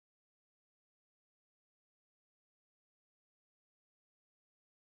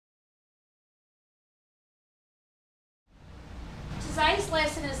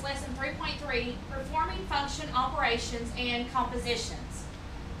3, performing function operations and compositions.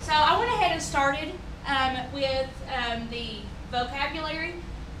 So I went ahead and started with the vocabulary.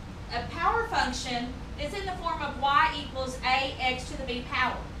 A power function is in the form of y equals ax to the b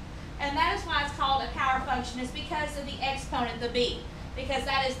power. And that is why it's called a power function, is because of the exponent, the b, because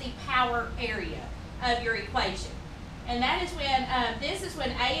that is the power area of your equation. And that is when, this is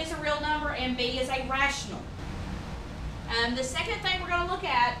when a is a real number and b is a rational. The second thing we're going to look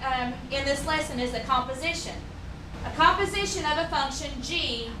at in this lesson is a composition. A composition of a function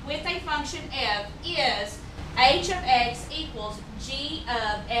g with a function f is h of x equals g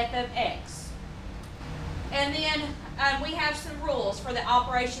of f of x. And then we have some rules for the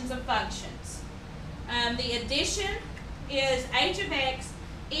operations of functions. The addition is h of x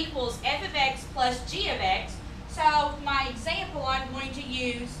equals f of x plus g of x. So my example, I'm going to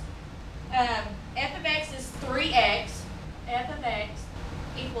use f of x is 3x, f of x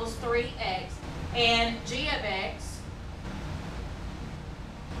equals 3x, and g of x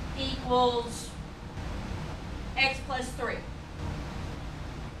equals x plus 3.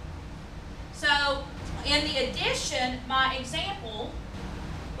 So in the addition, my example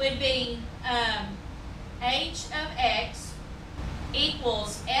would be h of x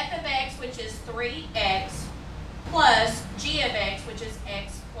equals f of x, which is 3x, plus g of x, which is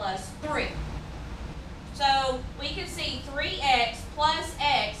x plus 3. So we can see 3x plus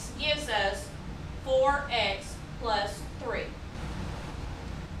x gives us 4x plus 3.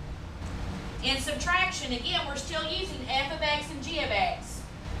 In subtraction, again, we're still using f of x and g of x.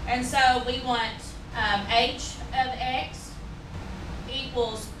 And so we want h of x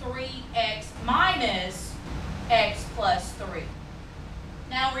equals 3x minus x plus 3.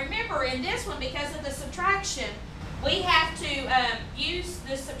 Now remember, in this one, because of the subtraction, we have to use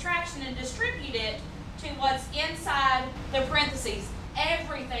the subtraction and distribute it to what's inside the parentheses,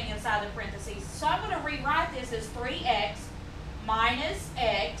 everything inside the parentheses. So I'm going to rewrite this as 3x minus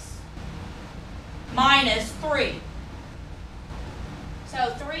x minus 3. So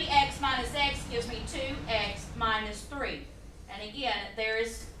 3x minus x gives me 2x minus 3. And again,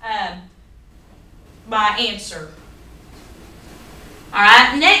 there's my answer. All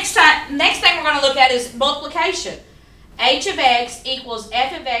right, next thing we're going to look at is multiplication. H of x equals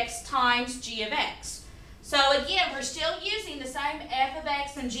f of x times g of x. So again, we're still using the same f of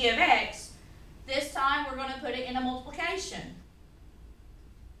x and g of x. This time we're going to put it in a multiplication.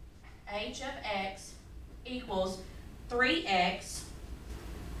 H of x equals 3x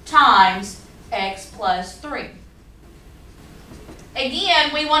times x plus 3.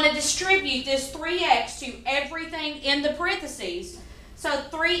 Again, we want to distribute this 3x to everything in the parentheses. So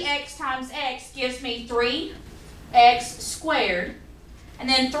 3x times x gives me 3x squared. And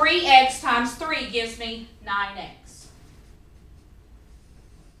then 3x times 3 gives me 9x.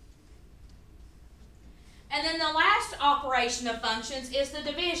 And then the last operation of functions is the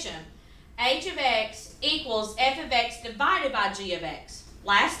division. H of x equals f of x divided by g of x.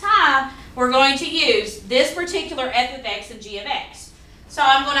 Last time, we're going to use this particular f of x and g of x. So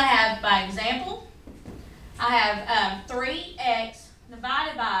I'm going to have, by example, I have 3x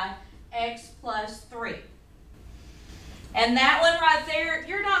divided by x plus 3. And that one right there,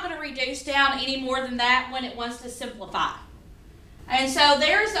 you're not going to reduce down any more than that when it wants to simplify. And so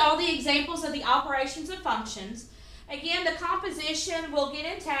there's all the examples of the operations of functions. Again, the composition, we'll get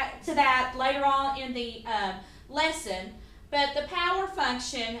into that later on in the lesson. But the power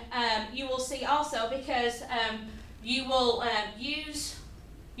function, you will see also, because you will have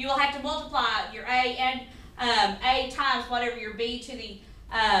to multiply your a and a times whatever your b to the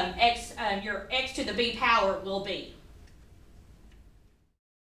your x to the b power will be.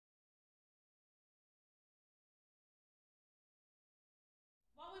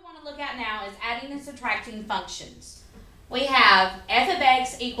 What we want to look at now is adding and subtracting functions. We have f of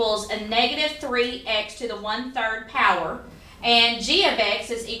x equals a negative 3x to the 1/3 power, and g of x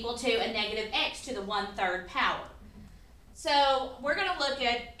is equal to a negative x to the 1/3 power. So we're going to look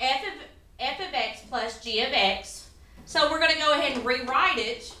at f of x plus g of x. So we're going to go ahead and rewrite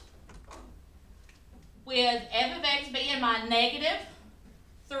it with f of x being my negative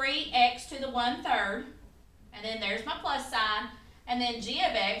 3x to the 1/3, and then there's my plus sign, and then g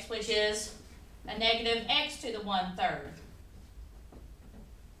of x, which is a negative x to the 1/3.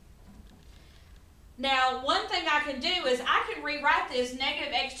 Now, one thing I can do is I can rewrite this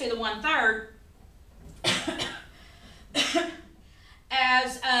negative x to the 1/3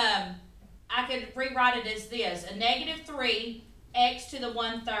 as, I could rewrite it as this, a negative 3x to the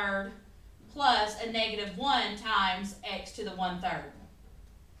 1/3 plus a negative 1 times x to the 1/3.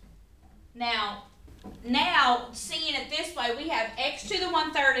 Now, now, seeing it this way, we have x to the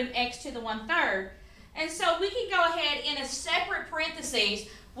 1/3 and x to the 1/3. And so we can go ahead in a separate parentheses,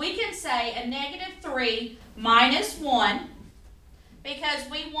 we can say a -3 minus 1, because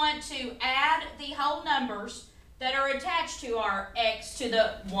we want to add the whole numbers that are attached to our x to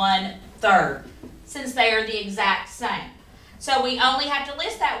the 1/3, since they are the exact same. So we only have to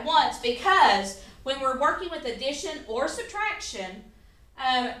list that once, because when we're working with addition or subtraction,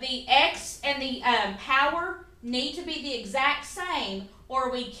 the x and the power need to be the exact same,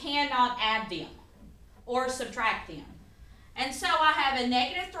 or we cannot add them or subtract them. And so I have a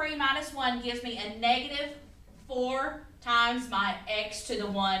 -3 minus 1 gives me a -4 times my x to the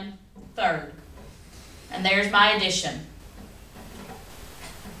 1/3. And there's my addition.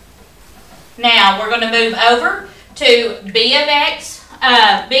 Now we're going to move over to b of x,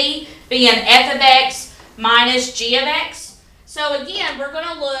 b being f of x minus g of x. So again, we're going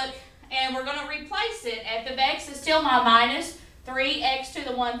to look and we're going to replace it. F of x is still my minus 3x to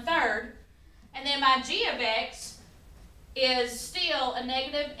the 1/3. And then my g of x is still a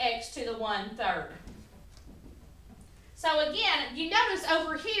 -x to the 1/3. So again, you notice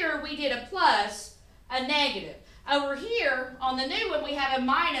over here we did a plus, a negative. Over here on the new one we have a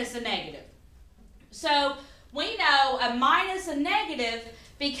minus, a negative. So we know a minus a negative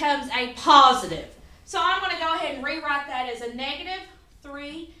becomes a positive. So I'm going to go ahead and rewrite that as a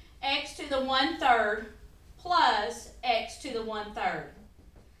 -3x to the 1/3 plus x to the 1/3.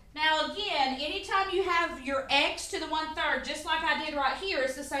 Now again, anytime you have your x to the 1/3, just like I did right here,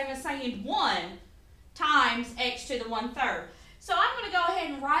 it's the same as saying 1 times x to the 1/3. So I'm going to go ahead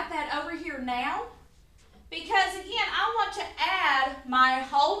and write that over here now, because again, I want to add my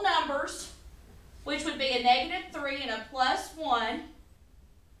whole numbers, which would be a -3 and a +1.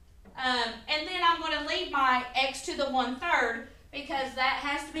 And then I'm going to leave my x to the 1/3, because that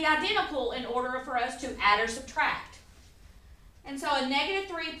has to be identical in order for us to add or subtract. And so a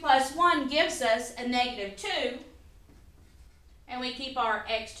 -3 plus 1 gives us a -2, and we keep our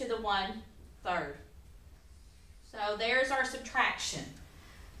x to the 1/3. So there's our subtraction.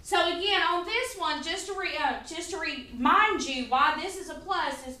 So again, on this one, just to remind you why this is a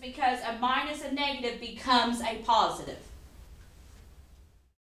plus is because a minus a negative becomes a positive.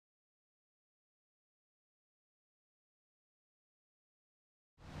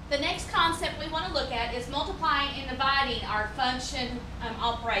 The next concept we want to look at is multiplying and dividing our function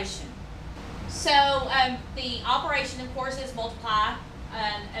operation. So the operation, of course, is multiply.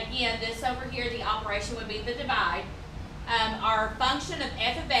 Again, this over here, the operation would be the divide. Our function of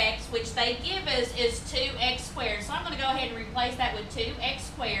f of x, which they give us, is 2x squared. So I'm going to go ahead and replace that with 2x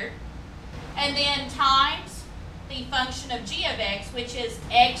squared. And then times the function of g of x, which is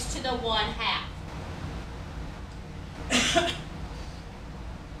x to the 1/2.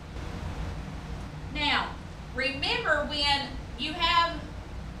 Now, remember when you have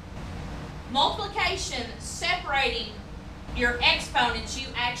multiplication separating your exponents, you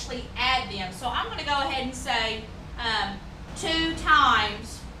actually add them. So I'm going to go ahead and say 2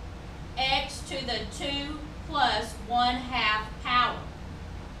 times x to the 2 plus 1/2 power.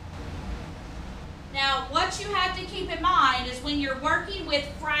 Now, what you have to keep in mind is when you're working with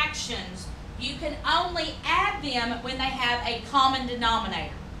fractions, you can only add them when they have a common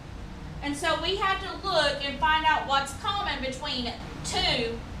denominator. And so we have to look and find out what's common between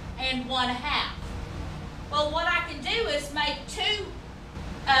 2 and 1/2. Well, what I can do is make 2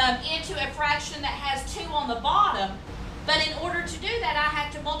 into a fraction that has 2 on the bottom, but in order to do that, I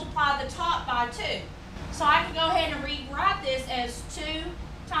have to multiply the top by 2. So I can go ahead and rewrite this as 2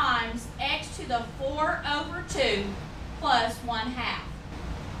 times x to the 4/2 plus 1/2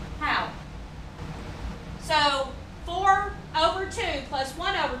 power. So 4/2 plus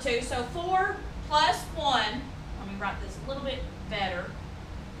 1/2, so 4 plus 1, let me write this a little bit better,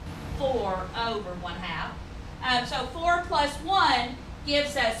 4/1/2. So 4 plus 1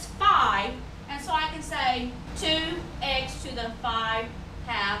 gives us 5, and so I can say 2x to the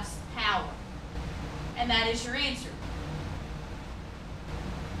 5/2 power. And that is your answer.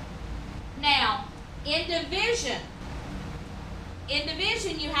 Now, in division,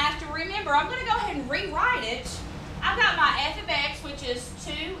 you have to remember, I'm going to go ahead and rewrite it. I've got my f of x, which is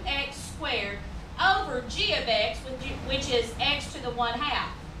 2x squared, over g of x, which is x to the 1/2.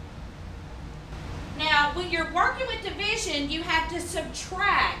 Now, when you're working with division, you have to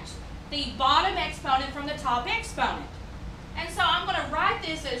subtract the bottom exponent from the top exponent. And so I'm going to write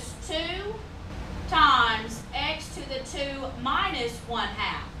this as 2 times x to the 2 minus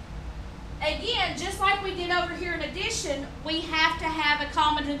 1/2. Again, just like we did over here in addition, we have to have a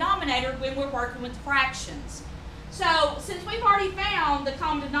common denominator when we're working with fractions. So since we've already found the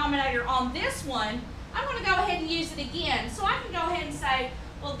common denominator on this one, I'm going to go ahead and use it again. So I can go ahead and say,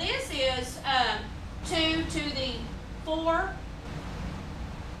 well, this is 2 to the 4,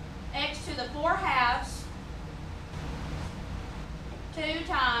 x to the 4 halves, 2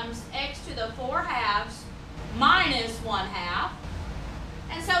 times x to the 4 halves minus 1 half.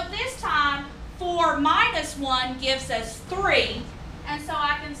 And so this time, 4 minus 1 gives us 3. And so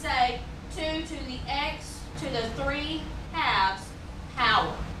I can say 2 to the x to the 3 halves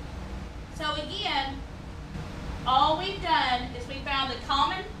power. So again, all we've done is we found the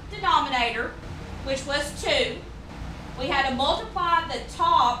common denominator, which was 2. We had to multiply the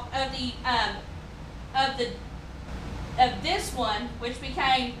top of this one, which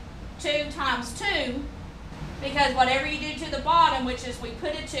became 2 times 2, because whatever you do to the bottom, which is we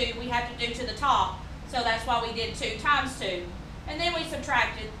put a 2, we have to do to the top. So that's why we did 2 times 2. And then we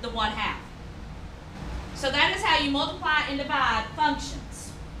subtracted the 1 half. So that is how you multiply and divide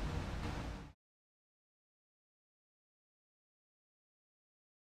functions.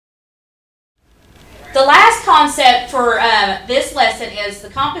 The last concept for this lesson is the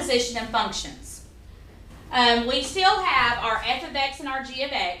composition of functions. We still have our f of x and our g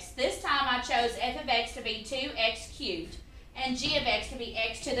of x. This time I chose f of x to be 2x cubed and g of x to be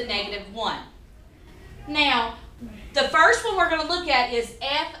x to the negative 1. Now, the first one we're going to look at is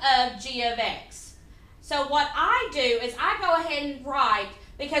f of g of x. So what I do is I go ahead and write,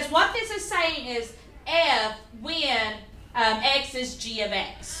 because what this is saying is f when x is g of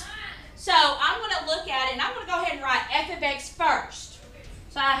x. So I'm going to look at it, and I'm going to go ahead and write f of x first.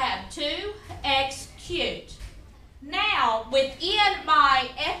 So I have 2x cubed. Now, within my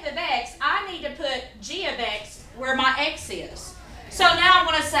f of x, I need to put g of x where my x is. So now I'm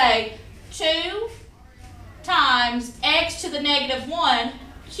going to say 2 times x to the negative 1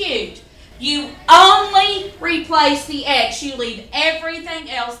 cubed. You only replace the x. You leave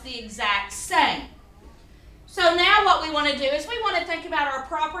everything else the exact same. So now what we want to do is we want to think about our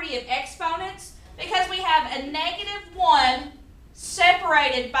property of exponents, because we have a negative 1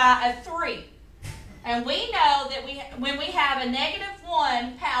 separated by a 3. And we know that when we have a negative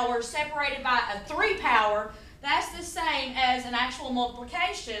 1 power separated by a 3 power, that's the same as an actual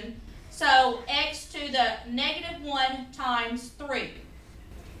multiplication. So x to the negative 1 times 3.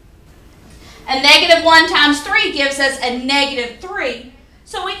 A negative 1 times 3 gives us a negative 3.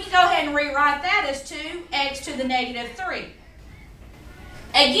 So we can go ahead and rewrite that as 2x to the negative 3.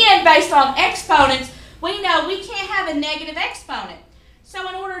 Again, based on exponents, we know we can't have a negative exponent. So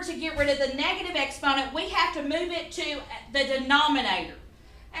in order to get rid of the negative exponent, we have to move it to the denominator.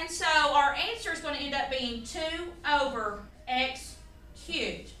 And so our answer is going to end up being 2 over x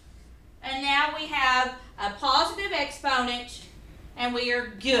cubed. And now we have a positive exponent, and we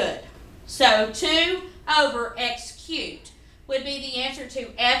are good. So 2 over x cubed would be the answer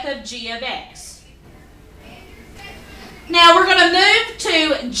to f of g of x. Now we're going to move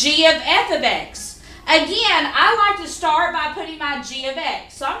to g of f of x. Again, I like to start by putting my g of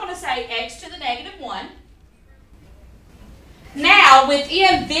x. So I'm going to say x to the negative 1. Now,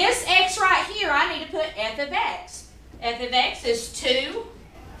 within this x right here, I need to put f of x. F of x is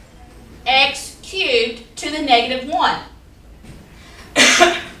 2x cubed to the negative 1.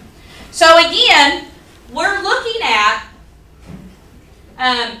 So again, we're looking at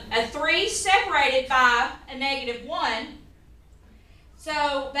a 3 separated by a negative 1.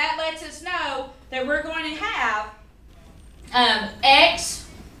 So that lets us know that we're going to have x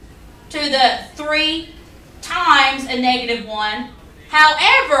to the 3 times a negative 1.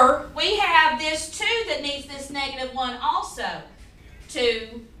 However, we have this 2 that needs this negative 1 also.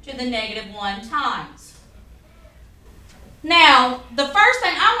 2 to the negative 1 times. Now, the first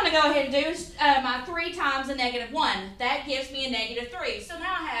thing I want to go ahead and do is my 3 times a negative 1. That gives me a negative 3. So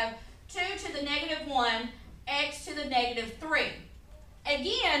now I have 2 to the negative 1, x to the negative 3.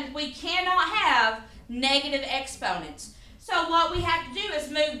 Again, we cannot have negative exponents. So what we have to do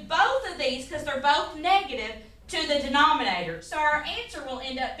is move both of these, because they're both negative, to the denominator. So our answer will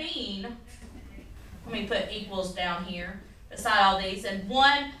end up being, let me put equals down here beside all these, and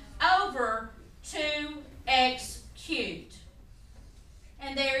 1 over 2x cubed.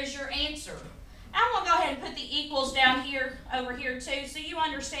 And there's your answer. I'm going to go ahead and put the equals down here, over here too, so you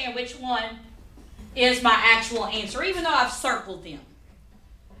understand which one is my actual answer, even though I've circled them.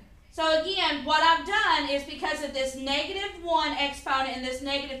 So again, what I've done is, because of this negative 1 exponent and this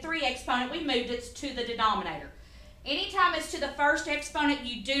negative 3 exponent, we moved it to the denominator. Anytime it's to the first exponent,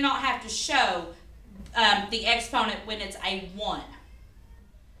 you do not have to show the exponent when it's a 1.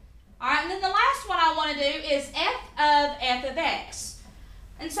 All right, and then the last one I want to do is f of x.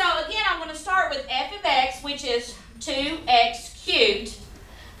 And so again, I'm going to start with f of x, which is 2x cubed.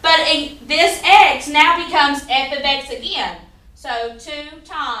 But this x now becomes f of x again. So 2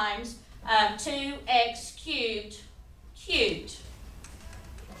 times 2x cubed.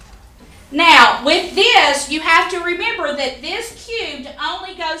 Now, with this, you have to remember that this cubed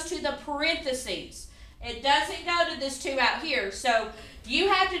only goes to the parentheses. It doesn't go to this 2 out here. So you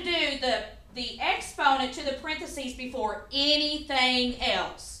have to do the exponent to the parentheses before anything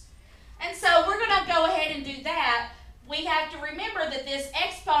else. And so we're going to go ahead and do that. We have to remember that this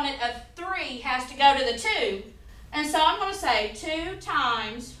exponent of 3 has to go to the 2. And so I'm going to say 2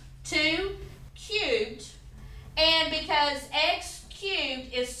 times 2 cubed. And because x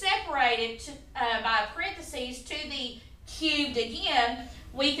cubed is separated by parentheses to the cubed again,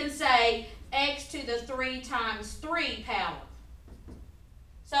 we can say x to the 3 times 3 power.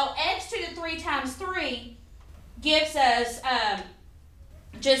 So x to the 3 times 3 gives us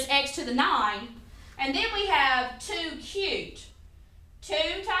just x to the 9. And then we have 2 cubed. 2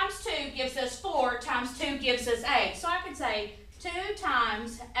 times 2 gives us 4 times 2 gives us 8. So I can say 2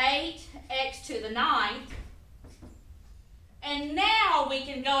 times 8x to the 9th. And now we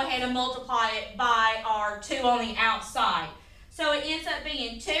can go ahead and multiply it by our 2 on the outside. So it ends up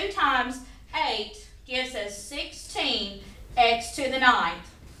being 2 times 8 gives us 16x to the 9th.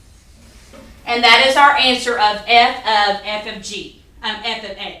 And that is our answer of f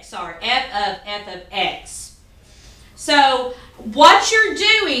of x. So what you're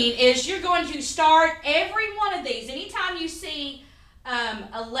doing is you're going to start every one of these. Anytime you see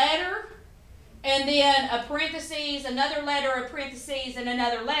a letter and then a parentheses, another letter, a parentheses, and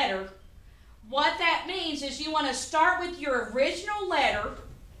another letter, what that means is you want to start with your original letter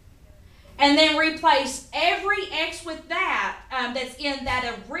and then replace every x with that that's in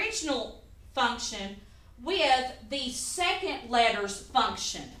that original function with the second letter's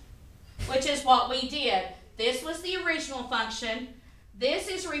function, which is what we did. This was the original function. This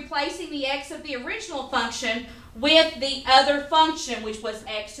is replacing the x of the original function with the other function, which was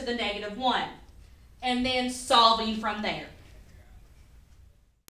x to the -1, and then solving from there.